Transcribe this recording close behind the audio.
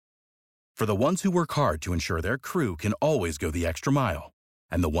For the ones who work hard to ensure their crew can always go the extra mile,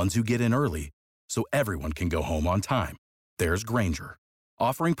 and the ones who get in early so everyone can go home on time, there's Grainger,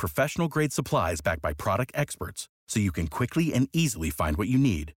 offering professional-grade supplies backed by product experts so you can quickly and easily find what you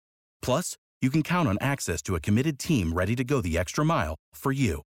need. Plus, you can count on access to a committed team ready to go the extra mile for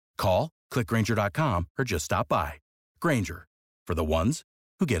you. Call, click Grainger.com, or just stop by. Grainger, for the ones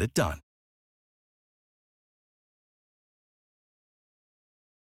who get it done.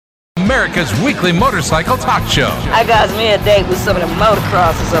 America's weekly motorcycle talk show. I got me a date with some of the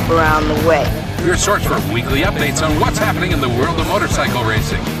motocrossers up around the way. Your source for weekly updates on what's happening in the world of motorcycle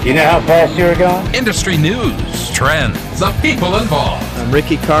racing. You know how fast you're going? Industry news, trends, the people involved. I'm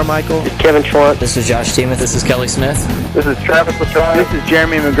Ricky Carmichael. This is Kevin Schwantz. This is Josh Teemuth. This is Kelly Smith. This is Travis Latrobe. This is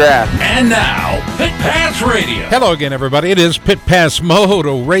Jeremy McGrath. And now, Pit Pass Radio. Hello again, everybody. It is Pit Pass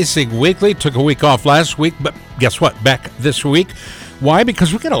Moto Racing Weekly. Took a week off last week, but guess what? Back this week. Why?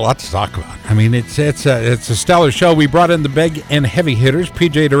 Because we got a lot to talk about. I mean, it's a stellar show. We brought in the big and heavy hitters,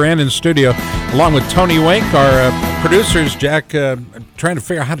 PJ Duran in studio, along with Tony Wink, our producers. Jack trying to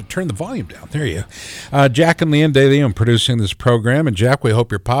figure out how to turn the volume down. There you go. Jack and Leanne De Leon producing this program. And Jack, we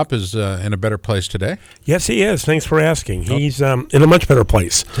hope your pop is in a better place today. Yes, he is. Thanks for asking. He's in a much better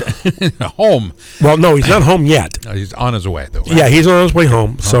place. Home. Well, no, he's not home yet. He's on his way, though. Right? Yeah, he's on his way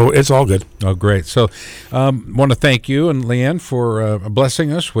home, so it's all good. Oh, great. So want to thank you and Leanne for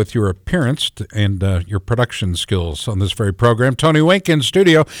blessing us with your appearance and your production skills on this very program. Tony Wink in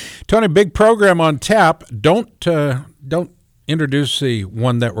studio. Tony, big program on tap. Don't introduce the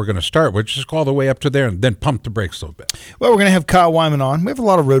one that we're going to start with. Just go all the way up to there and then pump the brakes a little bit. Well, we're going to have Kyle Wyman on. We have a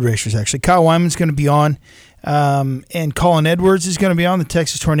lot of road racers, actually. Kyle Wyman's going to be on, and Colin Edwards is going to be on, the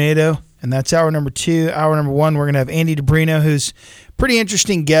Texas Tornado, and that's hour number 2. Hour number 1, we're going to have Andy DeBrino, who's a pretty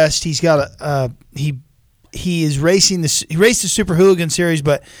interesting guest. He's got he is racing this. He raced the Super Hooligan Series,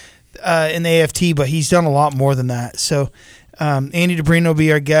 but in the AFT, but he's done a lot more than that. So Andy DeBrino will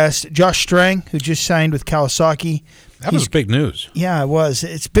be our guest. Josh Strang, who just signed with Kawasaki. That was big news. Yeah, it was.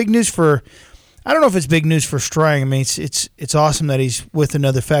 It's big news for. I don't know if it's big news for Strang. I mean, it's awesome that he's with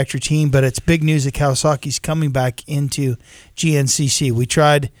another factory team, but it's big news that Kawasaki's coming back into GNCC. We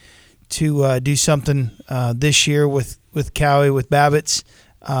tried to do something this year with Cowie, with Babbitt's.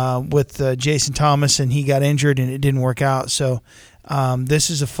 With Jason Thomas, and he got injured and it didn't work out. So this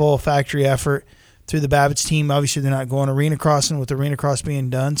is a full factory effort through the Babbitt's team. Obviously, they're not going arena crossing with arena cross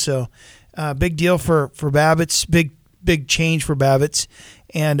being done. So big deal for Babbitt's, big change for Babbitt's.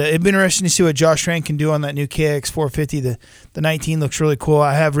 And it'd be interesting to see what Josh Strang can do on that new KX 450. The 19 looks really cool.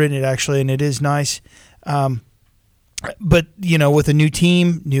 I have ridden it, actually, and it is nice. But, with a new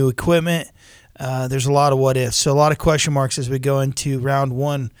team, new equipment, there's a lot of what ifs, so a lot of question marks as we go into round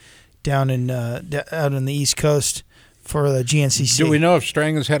 1 down out on the East Coast for the GNCC. Do we know if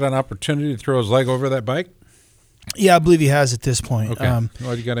Strang has had an opportunity to throw his leg over that bike? Yeah, I believe he has at this point. Okay.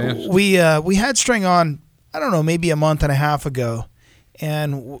 Well, you got to answer. We had Strang on, I don't know, maybe a month and a half ago,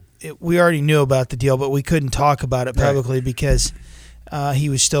 and we already knew about the deal, but we couldn't talk about it publicly because he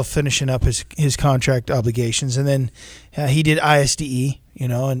was still finishing up his contract obligations, and then he did ISDE.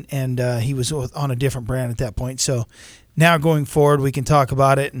 And he was on a different brand at that point. So now going forward, we can talk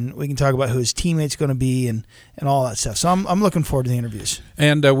about it, and we can talk about who his teammate's going to be and all that stuff. So I'm looking forward to the interviews.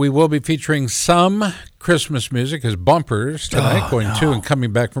 And we will be featuring some Christmas music as bumpers tonight, to and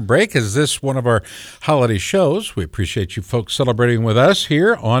coming back from break. Is this one of our holiday shows? We appreciate you folks celebrating with us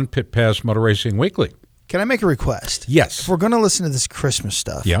here on Pit Pass Motor Racing Weekly. Can I make a request? Yes. If we're going to listen to this Christmas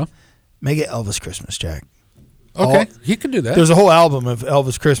stuff, make it Elvis Christmas, Jack. Okay, you can do that. There's a whole album of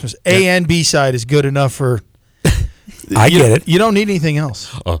Elvis Christmas. A and B side is good enough for. I get it. You don't need anything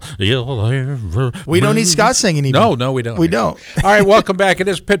else. We don't need Scott singing either. No, we don't. We don't. All right, welcome back. It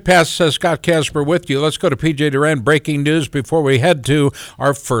is Pit Pass. Scott Casper with you. Let's go to PJ Duran. Breaking news before we head to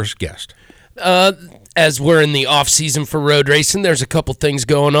our first guest. As we're in the off season for road racing, there's a couple things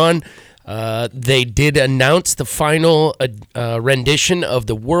going on. They did announce the final rendition of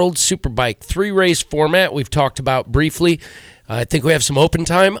the World Superbike 3-race format we've talked about briefly. I think we have some open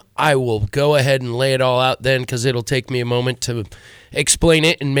time. I will go ahead and lay it all out then because it'll take me a moment to explain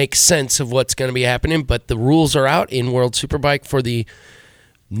it and make sense of what's going to be happening. But the rules are out in World Superbike for the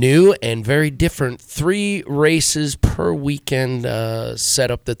new and very different 3 races per weekend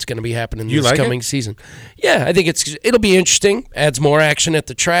setup that's going to be happening this coming season. Yeah, I think it'll be interesting. Adds more action at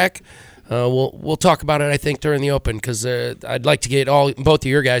the track. We'll talk about it, I think, during the Open because I'd like to get both of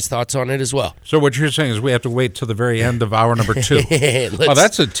your guys' thoughts on it as well. So what you're saying is we have to wait till the very end of hour number 2. Oh,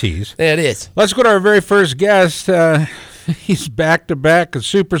 that's a tease. Yeah, it is. Let's go to our very first guest. He's back-to-back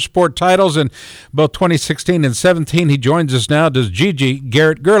Super Sport titles in both 2016 and 17. He joins us now. Does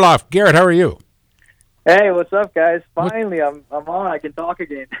Garrett Gerloff. Garrett, how are you? Hey, what's up, guys? Finally, I'm on. I can talk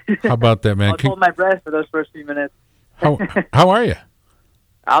again. How about that, man? I was holding my breath for those first few minutes. How are you?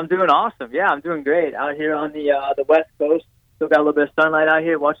 I'm doing awesome. Yeah, I'm doing great out here on the West Coast. Still got a little bit of sunlight out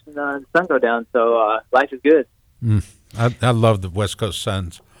here, watching the sun go down. So life is good. I love the West Coast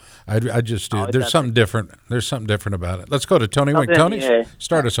Suns. I just do. Oh, There's something different. There's something different about it. Let's go to Tony Wink. Tony,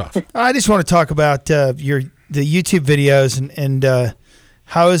 start us off. I just want to talk about the YouTube videos and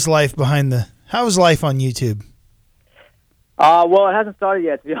how is life on YouTube? Well, it hasn't started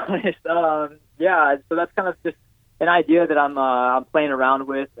yet, to be honest. Yeah, so that's kind of just an idea that I'm playing around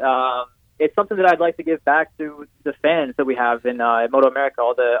with. It's something that I'd like to give back to the fans that we have in Moto America,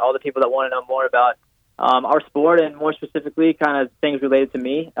 all the people that want to know more about our sport, and more specifically kind of things related to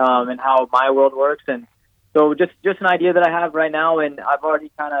me and how my world works. And so just an idea that I have right now, and I've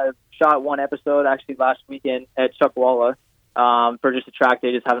already kind of shot one episode actually last weekend at Chuckwalla for just a track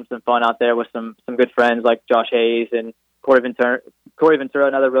day, just having some fun out there with some good friends like Josh Hayes and Corey Ventura,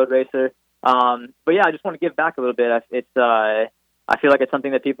 another road racer. But yeah, I just want to give back a little bit. I feel like it's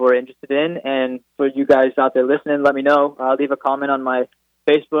something that people are interested in, and for you guys out there listening, let me know. Leave a comment on my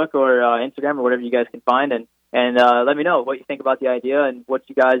Facebook or Instagram or whatever you guys can find, and let me know what you think about the idea and what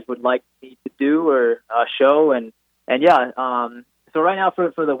you guys would like me to do or show. And yeah, so right now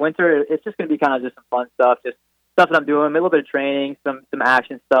for the winter, it's just going to be kind of just some fun stuff, just stuff that I'm doing, a little bit of training, some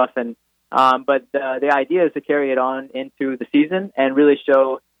action stuff, and but the idea is to carry it on into the season and really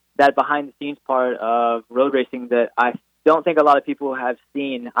show that behind the scenes part of road racing that I don't think a lot of people have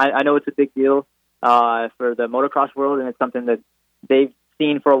seen. I know it's a big deal for the motocross world, and it's something that they've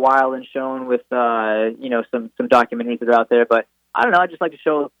seen for a while and shown with some documentaries that are out there. But I don't know, I just like to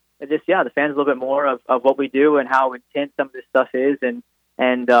show the fans a little bit more of what we do and how intense some of this stuff is, and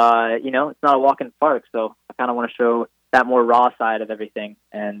it's not a walk in the park. So I kind of want to show that more raw side of everything,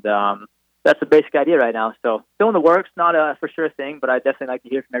 and that's the basic idea right now. So still in the works, not a for sure thing, but I definitely like to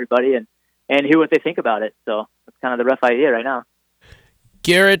hear from everybody and hear what they think about it. So that's kind of the rough idea right now.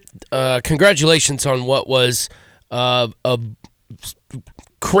 Garrett, congratulations on what was a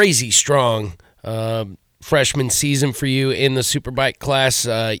crazy strong freshman season for you in the Superbike class.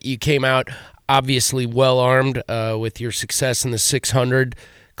 You came out obviously well-armed with your success in the 600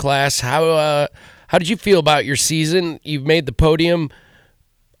 class. How did you feel about your season? You've made the podium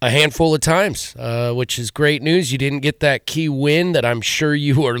a handful of times, which is great news. You didn't get that key win that I'm sure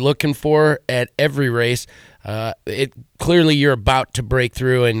you are looking for at every race. Clearly you're about to break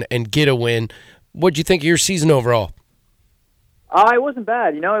through and get a win. What'd you think of your season overall? It wasn't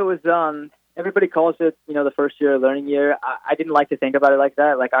bad. It was, everybody calls it, the first year, learning year. I didn't like to think about it like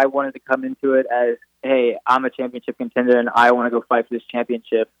that. Like, I wanted to come into it as, hey, I'm a championship contender and I want to go fight for this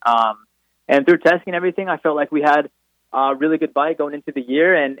championship. And through testing and everything, I felt like we had a really good bike going into the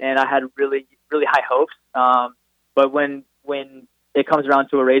year, and I had really, really high hopes. But when it comes around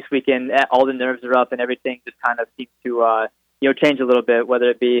to a race weekend, all the nerves are up and everything just kind of seems to, change a little bit, whether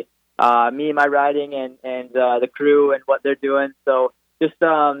it be me, my riding, and the crew and what they're doing. So just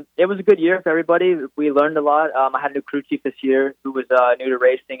it was a good year for everybody. We learned a lot. I had a new crew chief this year who was new to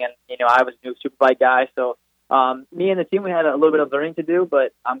racing, and I was a new Superbike guy. So me and the team, we had a little bit of learning to do,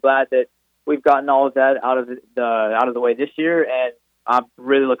 but I'm glad that we've gotten all of that out of the way this year, and I'm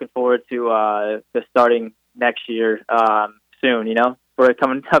really looking forward to starting next year soon. We're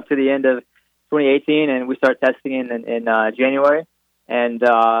coming up to the end of 2018, and we start testing in January. And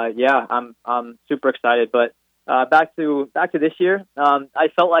I'm super excited. But back to this year, I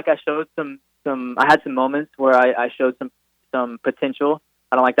felt like I showed some. I had some moments where I showed some potential.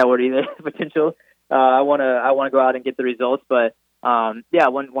 I don't like that word either. Potential. I want to go out and get the results, but one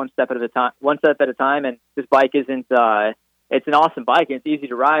step at a time. One step at a time. And this bike isn't. It's an awesome bike, and it's easy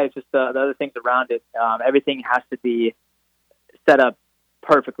to ride. It's just the other things around it. Everything has to be set up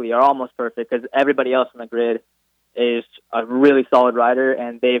perfectly or almost perfect, because everybody else on the grid is a really solid rider,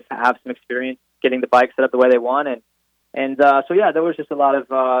 and they have some experience getting the bike set up the way they want. And there was just a lot of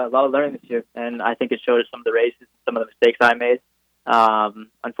learning this year, and I think it showed some of the races, some of the mistakes I made,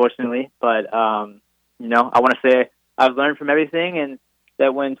 unfortunately. But I want to say I've learned from everything, and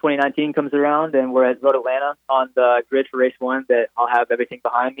that when 2019 comes around and we're at Road Atlanta on the grid for race one, that I'll have everything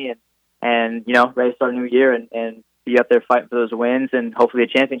behind me and ready to start a new year and be up there fighting for those wins and hopefully a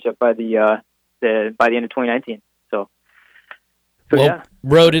championship by the end of 2019.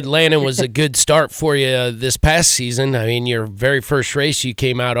 Road Atlanta was a good start for you this past season. I mean, your very first race, you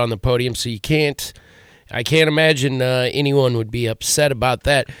came out on the podium, so you can't I can't imagine anyone would be upset about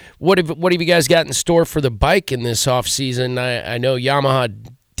that. What have you guys got in store for the bike in this off season? I know Yamaha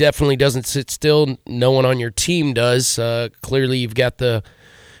definitely doesn't sit still. No one on your team does. Clearly, you've got the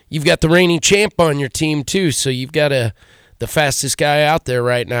reigning champ on your team too. So you've got the fastest guy out there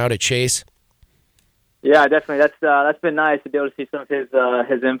right now to chase. Yeah, definitely. That's been nice to be able to see some of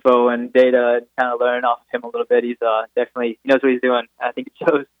his info and data and kind of learn off of him a little bit. He's definitely, he knows what he's doing. I think it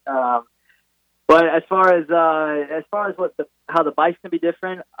shows. But as far as how the bike's gonna be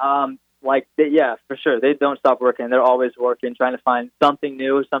different, yeah, for sure, they don't stop working. They're always working, trying to find something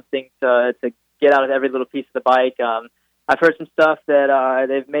new, something to get out of every little piece of the bike. I've heard some stuff that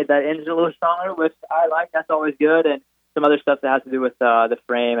they've made that engine a little stronger, which I like. That's always good, and some other stuff that has to do with the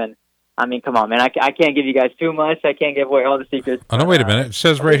frame. And I mean, come on, man, I can't give you guys too much. I can't give away all the secrets. Oh no, wait a minute. It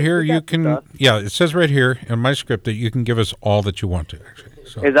says right here you can. Yeah, it says right here in my script that you can give us all that you want to. Actually.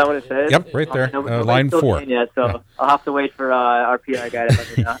 So. Is that what it says? Yep, right there, line 4. Yet, so yeah. I'll have to wait for our PR guy to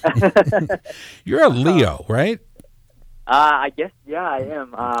let me know. You're a Leo, right? I guess, yeah, I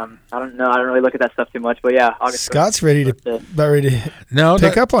am. I don't know. I don't really look at that stuff too much, but yeah. Scott's ready to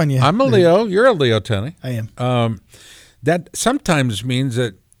pick up on you. I'm a Leo. You're a Leo, Tony. I am. That sometimes means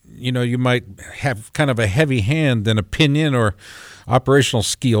that you might have kind of a heavy hand in opinion or operational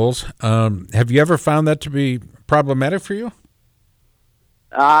skills. Have you ever found that to be problematic for you?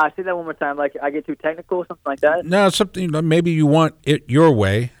 Say that one more time. Like I get too technical, something like that. No, something. Maybe you want it your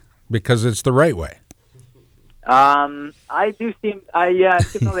way because it's the right way. I do seem. I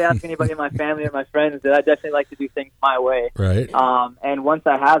could probably ask anybody in my family or my friends that I definitely like to do things my way. Right. And once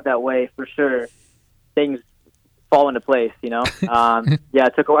I have that way, for sure, things fall into place. Yeah,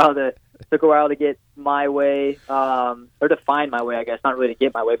 it took a while to get my way, or to find my way. I guess not really to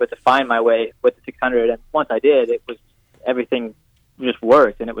get my way, but to find my way with the 600. And once I did, it was everything just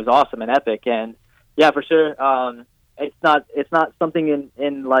worked, and it was awesome and epic. And yeah, for sure, it's not something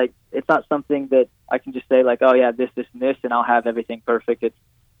it's not something that I can just say like, oh yeah, this and this, and I'll have everything perfect. It's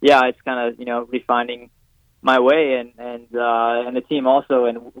kind of refining my way and the team also,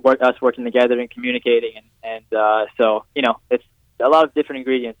 and us working together and communicating, and so it's a lot of different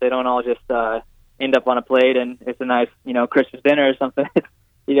ingredients. They don't all just end up on a plate and it's a nice Christmas dinner or something.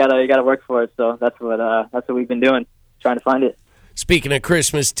 you gotta work for it. So that's what we've been doing, trying to find it. Speaking of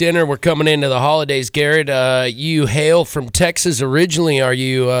Christmas dinner, we're coming into the holidays, Garrett. You hail from Texas originally. Are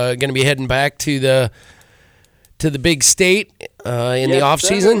you going to be heading back to the big state in the off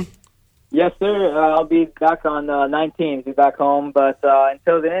season? Yes, sir. I'll be back on 19th. Be back home, but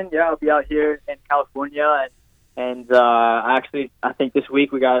until then, yeah, I'll be out here in California, and actually, I think this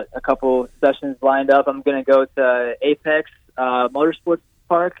week we got a couple sessions lined up. I'm going to go to Apex Motorsports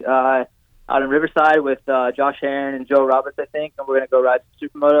Park out in Riverside with Josh Herron and Joe Roberts, I think, and we're going to go ride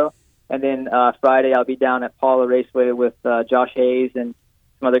Supermoto. And then Friday I'll be down at Paula Raceway with Josh Hayes and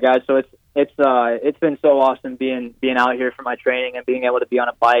some other guys. So it's been so awesome being out here for my training and being able to be on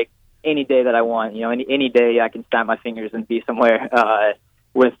a bike any day that I want. Any day I can snap my fingers and be somewhere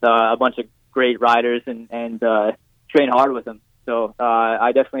with a bunch of great riders and train hard with them. So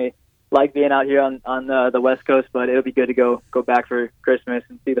I definitely like being out here on the West Coast, but it'll be good to go back for Christmas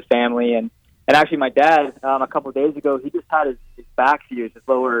and see the family. And actually, my dad, a couple of days ago, he just had his back fused, his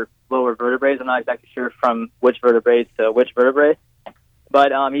lower vertebrae. I'm not exactly sure from which vertebrae to which vertebrae,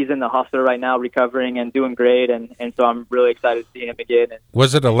 but he's in the hospital right now recovering and doing great. And so I'm really excited to see him again. And,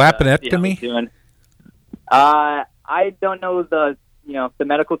 was it a laminectomy? I don't know the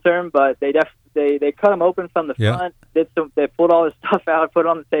medical term, but they cut him open from the front. They pulled all his stuff out, put it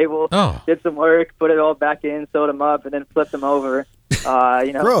on the table, did some work, put it all back in, sewed him up, and then flipped him over.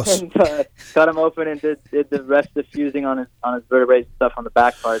 Gross. And cut him open and did the rest of the fusing on his vertebrae and stuff on the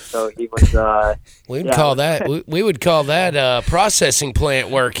back part. So he was. We would call that processing plant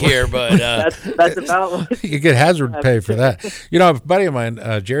work here, but that's about. You get hazard pay for that. A buddy of mine,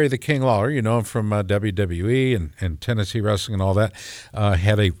 Jerry the King Lawler, him from WWE and Tennessee wrestling and all that,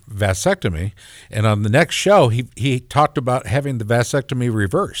 had a vasectomy, and on the next show he talked about having the vasectomy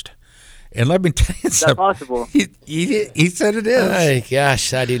reversed. And let me tell you something. That's possible. He said it is. Oh,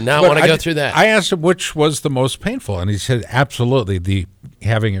 gosh, I did not want to go through that. I asked him which was the most painful, and he said absolutely the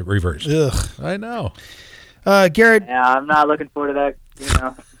having it reversed. Ugh. I know. Garrett. Yeah, I'm not looking forward to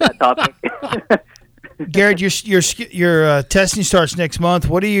that topic. Garrett, your testing starts next month.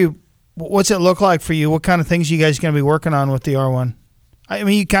 What's it look like for you? What kind of things are you guys going to be working on with the R1? I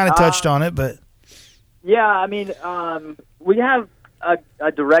mean, you kind of touched on it, but yeah, I mean, we have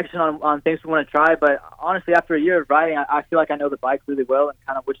a direction on things we want to try, but honestly, after a year of riding, I feel like I know the bike really well and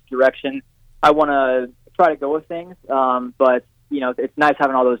kind of which direction I want to try to go with things. But it's nice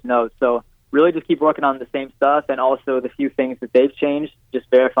having all those notes. So really just keep working on the same stuff, and also the few things that they've changed, just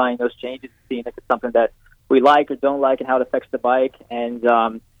verifying those changes, seeing if it's something that we like or don't like and how it affects the bike. And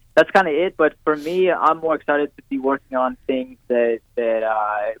that's kind of it. But for me, I'm more excited to be working on things that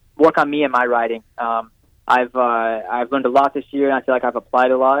work on me and my riding. I've learned a lot this year, and I feel like I've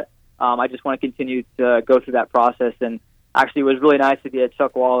applied a lot. I just want to continue to go through that process. And actually, it was really nice to be at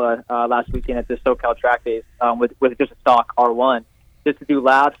Chuckwalla last weekend at the SoCal Track Days with just a stock R1, just to do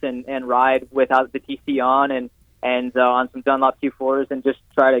laps and ride without the TC on and on some Dunlop Q4s, and just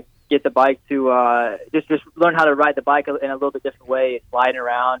try to get the bike to just learn how to ride the bike in a little bit different way, sliding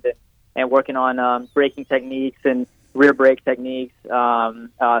around and working on braking techniques and rear brake techniques,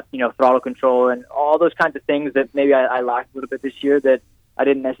 throttle control and all those kinds of things that maybe I lacked a little bit this year that I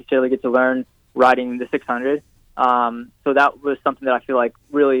didn't necessarily get to learn riding the 600. So that was something that I feel like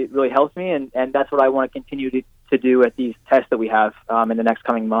really, really helps me, and that's what I want to continue to do at these tests that we have in the next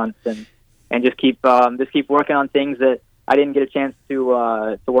coming months, and just keep working on things that I didn't get a chance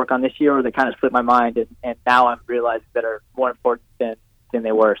to work on this year, or that kind of slipped my mind, and now I'm realizing that are more important than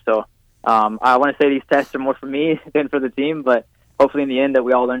they were. So I want to say these tests are more for me than for the team, but hopefully in the end that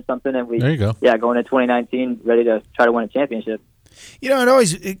we all learn something, and we there you go. Going into 2019 ready to try to win a championship.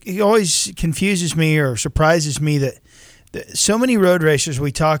 It always confuses me or surprises me that so many road racers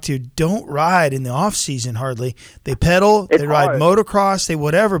we talk to don't ride in the off season hardly. They pedal, they ride motocross, they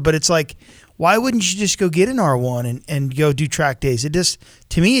whatever. But it's like, why wouldn't you just go get an R1 and go do track days? It just,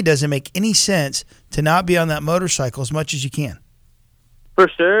 to me, it doesn't make any sense to not be on that motorcycle as much as you can. For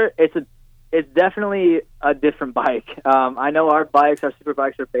sure, it's definitely a different bike. I know our super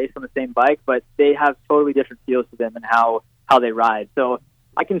bikes are based on the same bike, but they have totally different feels to them and how they ride. So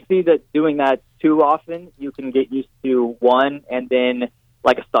I can see that doing that too often, you can get used to one, and then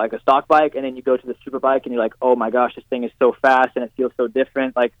like a stock bike, and then you go to the super bike and you're like, oh my gosh, this thing is so fast and it feels so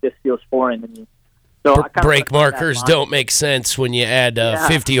different. Like this feels foreign to me. So brake markers don't make sense when you add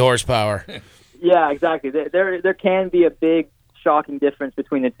 50 horsepower. Yeah, exactly. There can be a big shocking difference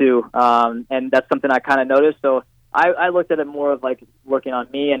between the two, and that's something I kind of noticed. So I looked at it more of like working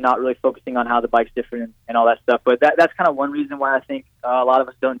on me and not really focusing on how the bike's different and all that stuff. But that's kind of one reason why I think a lot of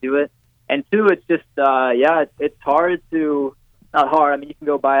us don't do it. And two, it's just it's hard to, not hard. I mean, you can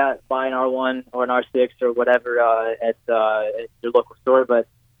go buy an R1 or an R6 or whatever at your local store, but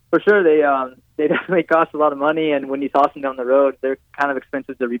for sure they definitely cost a lot of money. And when you toss them down the road, they're kind of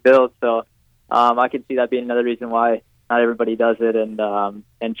expensive to rebuild. So I can see that being another reason why not everybody does it,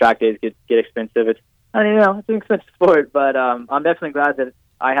 and track days get expensive. It's an expensive sport, but I'm definitely glad that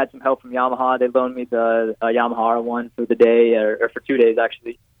I had some help from Yamaha. They loaned me the Yamaha R1 for the day, or for 2 days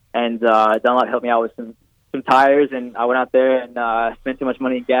actually, and Dunlop helped me out with some tires, and I went out there and spent too much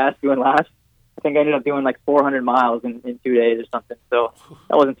money in gas doing laps. I think I ended up doing like 400 miles in 2 days or something, so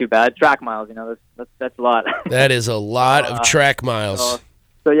that wasn't too bad. Track miles, that's a lot. That is a lot of track miles.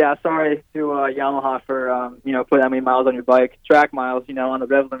 So yeah, sorry to Yamaha for putting that many miles on your bike. Track miles, on the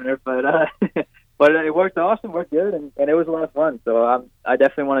rev limiter, but but it worked awesome, worked good, and it was a lot of fun. So I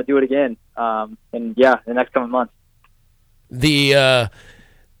definitely want to do it again. In the next coming months.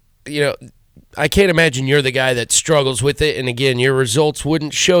 I can't imagine you're the guy that struggles with it. And again, your results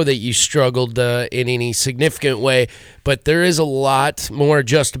wouldn't show that you struggled in any significant way. But there is a lot more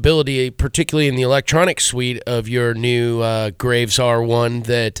adjustability, particularly in the electronic suite of your new Graves R1,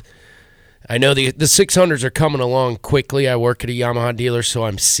 that I know the 600s are coming along quickly. I work at a Yamaha dealer, so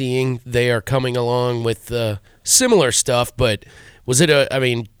I'm seeing they are coming along with similar stuff. But was it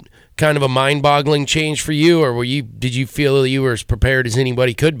kind of a mind-boggling change for you, or did you feel you were as prepared as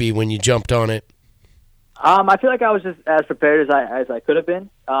anybody could be when you jumped on it? I feel like I was just as prepared as I could have been,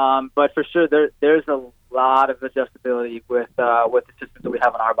 but for sure there's a lot of adjustability with the systems that we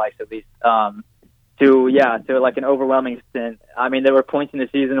have on our bikes, at least to like an overwhelming extent. I mean, there were points in the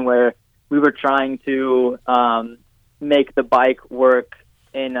season where we were trying to make the bike work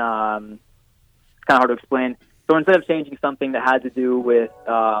in it's kind of hard to explain. So instead of changing something that had to do with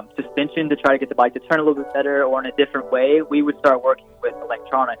suspension to try to get the bike to turn a little bit better or in a different way, we would start working with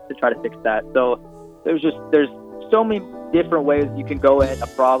electronics to try to fix that. So there's so many different ways you can go at a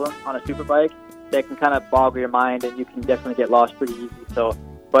problem on a super bike that can kind of boggle your mind, and you can definitely get lost pretty easy. So,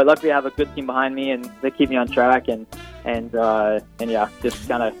 but luckily I have a good team behind me, and they keep me on track, and just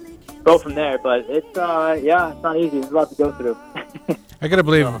kind of go from there. But it's not easy. There's a lot to go through. I got to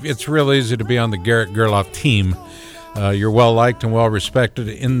believe it's real easy to be on the Garrett Gerloff team. You're well-liked and well-respected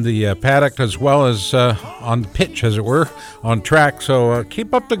in the paddock as well as on the pitch, as it were, on track. So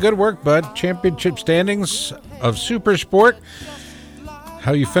keep up the good work, bud. Championship standings of Super Sport.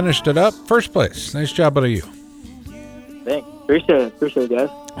 How you finished it up? First place. Nice job out of you. Thanks. Appreciate it, guys.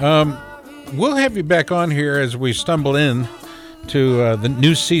 we'll have you back on here as we stumble in to the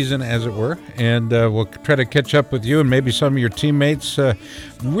new season, as it were, and we'll try to catch up with you and maybe some of your teammates. I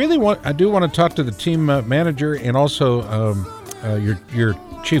do want to talk to the team manager and also your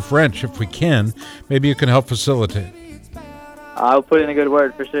chief wrench, if we can. Maybe you can help facilitate. I'll put in a good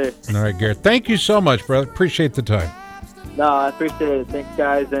word for sure. All right, Garrett. Thank you so much, brother. Appreciate the time. No, I appreciate it. Thanks,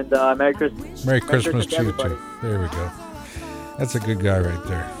 guys, and Merry Christmas. Merry Christmas to you, too. There we go. That's a good guy right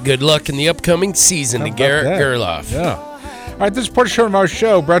there. Good luck in the upcoming season to Garrett Gerloff. Yeah. All right, this is a portion of our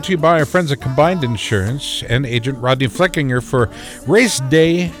show brought to you by our friends at Combined Insurance and Agent Rodney Fleckinger. For race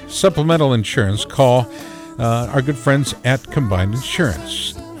day supplemental insurance, call our good friends at Combined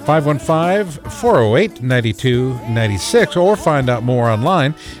Insurance. 515-408-9296, or find out more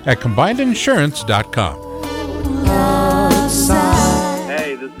online at combinedinsurance.com.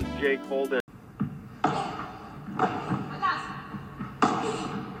 Hey, this is Jake Holden.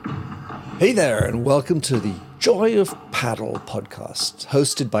 Hey there, and welcome to the Joy of Paddle podcast,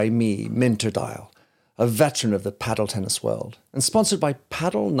 hosted by me, Minter Dial, a veteran of the paddle tennis world, and sponsored by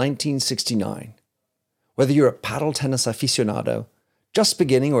Paddle 1969. Whether you're a paddle tennis aficionado, just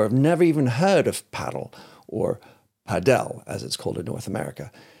beginning, or have never even heard of paddle, or padel, as it's called in North America,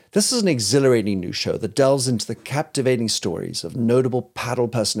 this is an exhilarating new show that delves into the captivating stories of notable paddle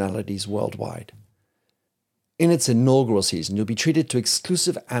personalities worldwide. In its inaugural season, you'll be treated to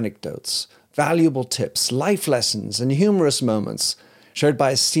exclusive anecdotes, valuable tips, life lessons, and humorous moments shared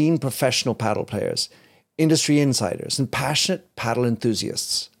by esteemed professional paddle players, industry insiders, and passionate paddle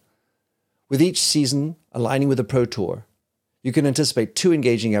enthusiasts. With each season aligning with the Pro Tour, you can anticipate 2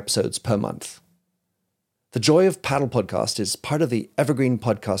 engaging episodes per month. The Joy of Paddle podcast is part of the Evergreen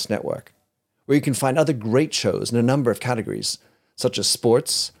Podcast Network, where you can find other great shows in a number of categories, such as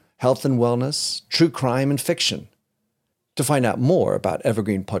sports, health and wellness, true crime, and fiction. To find out more about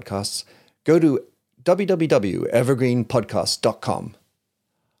Evergreen Podcasts, go to www.evergreenpodcast.com.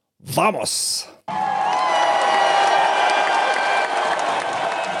 Vamos!